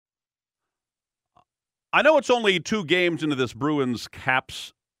I know it's only 2 games into this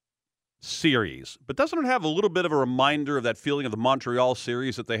Bruins-Caps series, but doesn't it have a little bit of a reminder of that feeling of the Montreal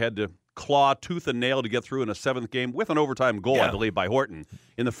series that they had to claw tooth and nail to get through in a 7th game with an overtime goal, I believe, by Horton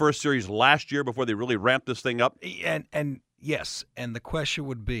in the first series last year before they really ramped this thing up? And yes, and the question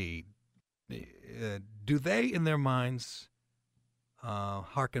would be, do they, in their minds,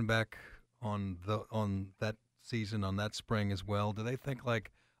 harken back on that season, on that spring as well? Do they think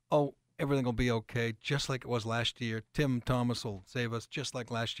like, oh, everything will be okay, just like it was last year? Tim Thomas will save us just like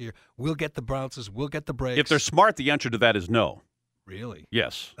last year. We'll get the bounces. We'll get the breaks. If they're smart, the answer to that is no. Really?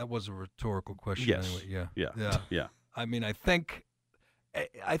 Yes. That was a rhetorical question. Yes. Anyway. Yeah. I mean, I think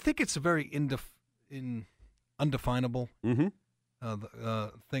it's a very undefinable thing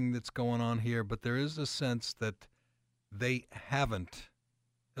that's going on here, but there is a sense that they haven't,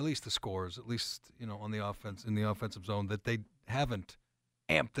 at least the scores, at least on the offense, in the offensive zone, that they haven't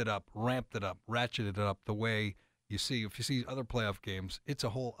amped it up, ramped it up, ratcheted it up the way you see. If you see other playoff games, it's a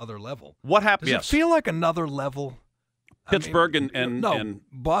whole other level. What happened? Does it feel like another level? Pittsburgh and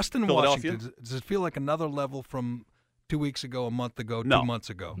Boston, Philadelphia? Washington. Does it feel like another level from 2 weeks ago, a month ago, No. 2 months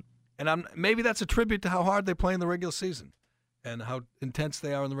ago? And maybe that's a tribute to how hard they play in the regular season and how intense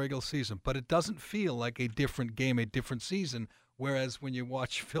they are in the regular season. But it doesn't feel like a different game, a different season. Whereas when you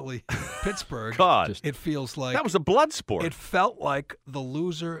watch Philly, Pittsburgh, it feels like that was a blood sport. It felt like the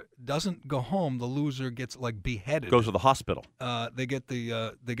loser doesn't go home; the loser gets like beheaded, goes to the hospital. They get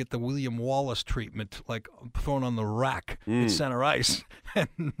the William Wallace treatment, like thrown on the rack at center ice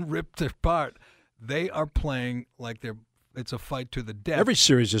and ripped apart. They are playing like it's a fight to the death. Every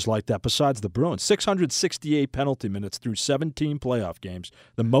series is like that. Besides the Bruins, 668 penalty minutes through 17 playoff games,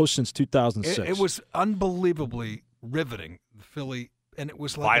 the most since 2006. It was unbelievably riveting, Philly, and it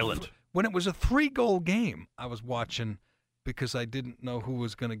was like violent. When it was a 3-goal game, I was watching because I didn't know who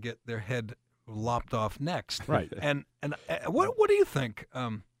was going to get their head lopped off next. Right. And what do you think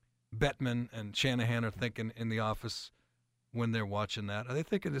Bettman and Shanahan are thinking in the office when they're watching that? Are they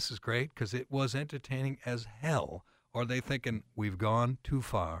thinking this is great because it was entertaining as hell? Or are they thinking we've gone too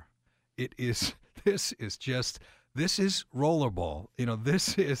far? This is rollerball.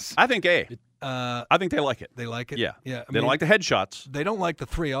 This is. I think I think they like it. They like it? Yeah. Yeah. They don't like the headshots. They don't like the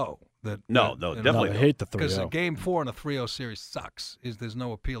 3-0. No, definitely they hate the 3-0. Because a Game 4 in a 3-0 series sucks. There's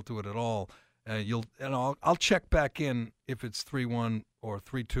no appeal to it at all. I'll check back in if it's 3-1 or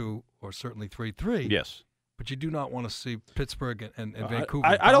 3-2 or certainly 3-3. Yes. But you do not want to see Pittsburgh and Vancouver.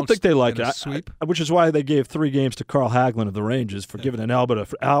 I don't think they like it. Sweep. Which is why they gave 3 games to Carl Hagelin of the Rangers for giving an elbow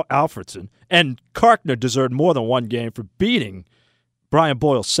to Alfredson. And Karkner deserved more than 1 game for beating Brian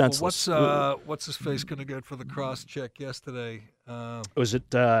Boyle senseless. Well, what's his face going to get for the cross check yesterday? Was it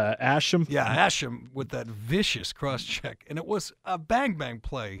Asham? Yeah, Asham with that vicious cross check, and it was a bang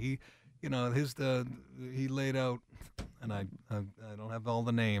play. He laid out, and I don't have all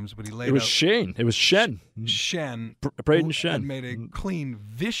the names, but he laid out. It was Shane. It was Shen. Braden Shen had made a clean,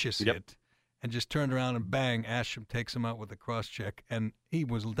 vicious hit, and just turned around and bang. Asham takes him out with the cross check, and he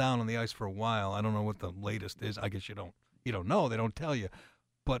was down on the ice for a while. I don't know what the latest is. I guess you don't know. They don't tell you.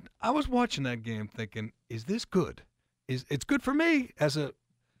 But I was watching that game thinking, is this good? It's good for me as a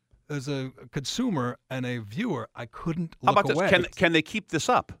consumer and a viewer. I couldn't look How about away. this? Can they keep this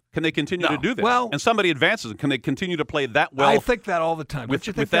up? Can they continue to do this? Well, and somebody advances. Can they continue to play that well? I think that all the time. With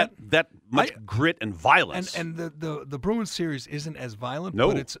that much grit and violence. And the Bruins series isn't as violent,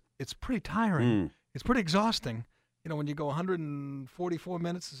 No. but it's pretty tiring. It's pretty exhausting. When you go 144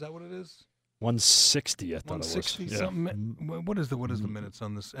 minutes, is that what it is? 160, I thought 160 it was. something. Yeah. What is the minutes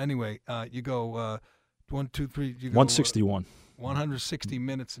on this? Anyway, you go 1, 2, 3. You go 161. 160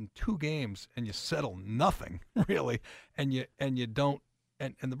 minutes in 2 games, and you settle nothing really, and you don't.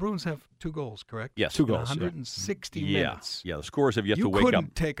 And the Bruins have 2 goals, correct? Yes, 2 goals. 160 minutes. Yeah, the scores have yet to You wake up.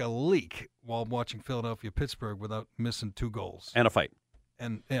 couldn't take a leak while watching Philadelphia-Pittsburgh without missing 2 goals. And a fight.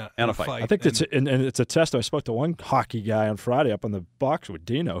 And a fight. I think it's a test. I spoke to one hockey guy on Friday up on the box with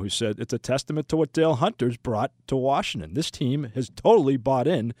Dino who said it's a testament to what Dale Hunter's brought to Washington. This team has totally bought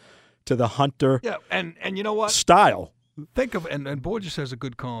in to the Hunter and you know what? style. Think of and Borges has a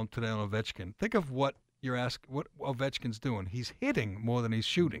good column today on Ovechkin. Think of what what Ovechkin's doing. He's hitting more than he's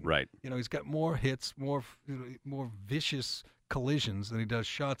shooting. Right. He's got more hits, more vicious collisions than he does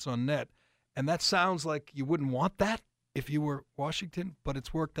shots on net. And that sounds like you wouldn't want that if you were Washington, but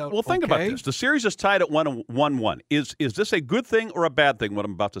it's worked out. Well, think about this. The series is tied at 1-1. Is this a good thing or a bad thing, what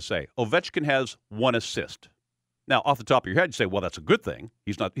I'm about to say? Ovechkin has 1 assist. Now, off the top of your head, you say, well, that's a good thing.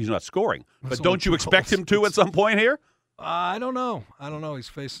 He's not scoring. That's but don't you only 2 expect goals. him to at some point here? I don't know. He's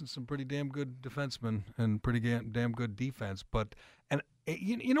facing some pretty damn good defensemen and pretty damn good defense. But And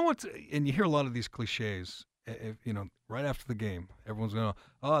you know what? And you hear a lot of these cliches. Right after the game, everyone's going,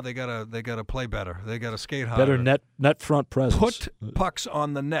 "Oh, they gotta play better. They gotta skate harder. Better net front presence. Put pucks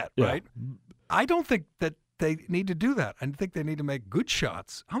on the net." Yeah. Right? I don't think that they need to do that. I think they need to make good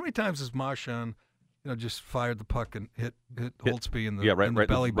shots. How many times has Marchand, just fired the puck and hit Holtby in the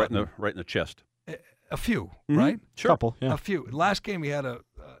belly button? Right in the chest. A few, Mm-hmm. right? Sure. Couple, yeah. A few. Last game, he had a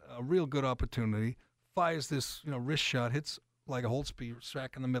real good opportunity. Fires this, wrist shot, hits like a Holtby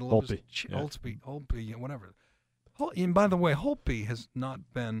smack in the middle of his Yeah. Holtby, whatever. And by the way, Holtby has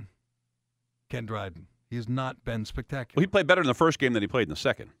not been Ken Dryden. He has not been spectacular. Well, he played better in the first game than he played in the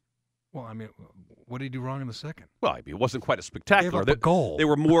second. Well, I mean, what did he do wrong in the second? Well, it wasn't quite as spectacular. Gave up a goal. They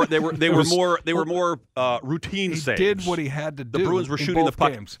were more. They were more routine He saves. did what he had to do. The Bruins were in shooting the both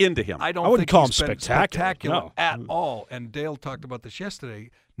puck games. into him. I I don't wouldn't think call he's him been spectacular, no. at all. And Dale talked about this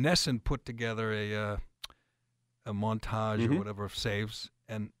yesterday. Nesson put together a montage or whatever of saves,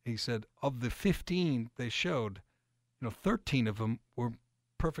 and he said of the 15 they showed, 13 of them were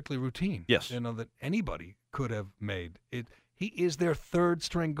perfectly routine. Yes. That anybody could have made it. He is their third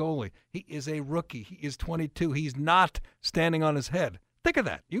string goalie. He is a rookie. He is 22. He's not standing on his head. Think of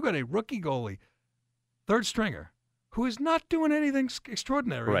that. You got a rookie goalie, third stringer, who is not doing anything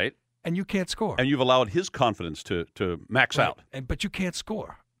extraordinary. Right. And you can't score. And you've allowed his confidence to max Right. out. But you can't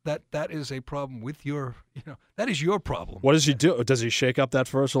score. That is a problem with your, that is your problem. What does he do? Does he shake up that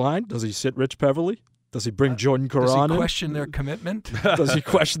first line? Does he sit Rich Peverly? Does he bring Jordan Does Caron he in? question their commitment? Does he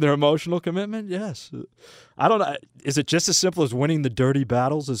question their emotional commitment? Yes. I don't know. Is it just as simple as winning the dirty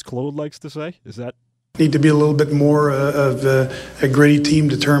battles, as Claude likes to say? Is that? Need to be a little bit more of a gritty team,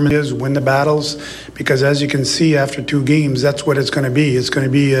 determined is win the battles, because as you can see after 2 games, that's what it's going to be. It's going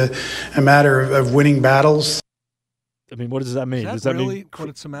to be a matter of winning battles. I mean, what does that mean? Is Does that that really mean what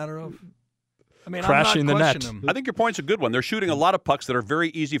it's a matter of? I mean, crashing I'm the not net? questioning him. I think your point's a good one. They're shooting a lot of pucks that are very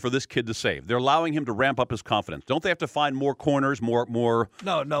easy for this kid to save. They're allowing him to ramp up his confidence. Don't they have to find more corners, more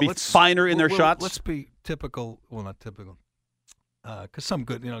No, be finer in their shots? Let's be typical. Well, not typical. Because some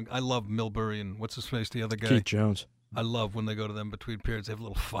good, I love Milbury and what's his face, the other guy. Keith Jones. I love when they go to them between periods. They have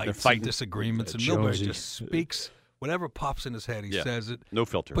little fights fighting. and disagreements, and Jonesy. Milbury just speaks whatever pops in his head. He says it. No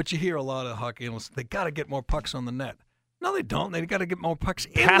filter. But you hear a lot of hockey analysts. They got to get more pucks on the net. No, they don't. They got to get more pucks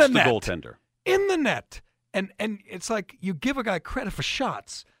in Past the net. goaltender. In the net. And it's like you give a guy credit for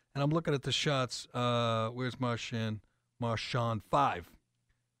shots. And I'm looking at the shots. Where's Marchand? Marchand 5.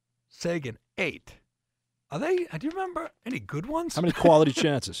 Sagan 8. Do you remember any good ones? How many quality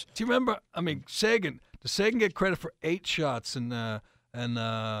chances? Do you remember? I mean, Sagan. Does Sagan get credit for 8 shots and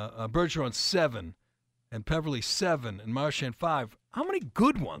Bergeron 7 and Peverly 7 and Marchand 5? How many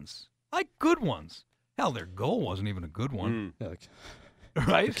good ones? Like good ones. Hell, their goal wasn't even a good one, Yeah,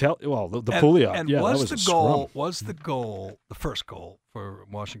 right? the Pouliot. And Yeah, was that was the a goal? scrum. Was the goal the first goal for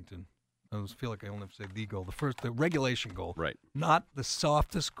Washington? I feel like I only have to say the goal. The regulation goal, Right. Not the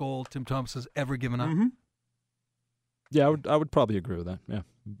softest goal Tim Thomas has ever given up. Mm-hmm. Yeah, I would probably agree with that. Yeah.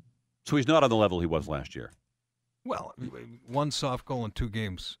 So he's not on the level he was last year. Well, 1 soft goal in 2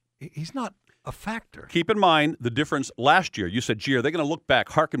 games. He's not a factor. Keep in mind the difference last year. You said, gee, are they going to look back,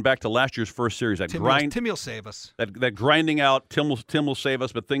 harken back to last year's first series? That Timmy will save us. that grinding out, Tim will save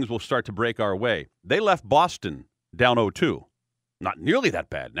us, but things will start to break our way. They left Boston down 0-2. Not nearly that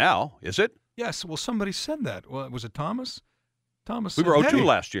bad now, is it? Yes. Well, somebody said that. Well, was it Thomas? Thomas. We said, were 0-2 hey,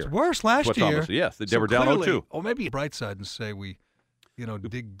 last year. It's worse last What year. Thomas said, yes, they So were down clearly- 0-2. Or maybe bright side and say we, dig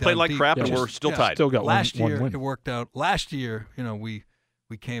down Played like deep. crap and Just- we're still yeah. tied. Still got Last one year win. it worked out. Last year, we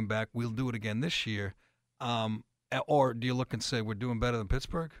came back. We'll do it again this year. Or do you look and say we're doing better than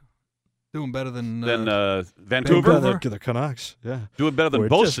Pittsburgh? Doing better than Then Doing Vancouver, better than the Canucks. Yeah. doing better than We're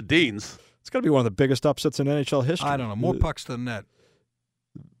both just- Sedins. It's got to be one of the biggest upsets in NHL history. I don't know. More pucks to the net.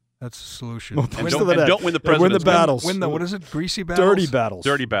 That's the solution. More And pucks don't, to the and net. don't win the And win the President's Cup. battles. Win the, what is it? Greasy battles? Dirty battles.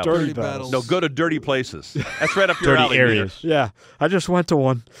 Dirty battles. Dirty Dirty battles. battles. No, go to dirty places. That's right up your Dirty alley. areas. Peter. Yeah. I just went to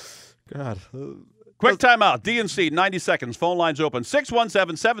one. God. Quick timeout. DNC, 90 seconds. Phone lines open.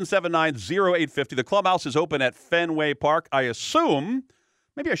 617-779-0850. The clubhouse is open at Fenway Park. I assume,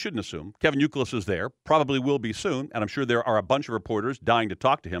 maybe I shouldn't assume, Kevin Youkilis is there. Probably will be soon. And I'm sure there are a bunch of reporters dying to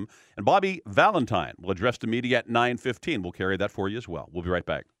talk to him. And Bobby Valentine will address the media at 9:15. We'll carry that for you as well. We'll be right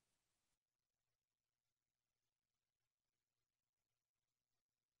back.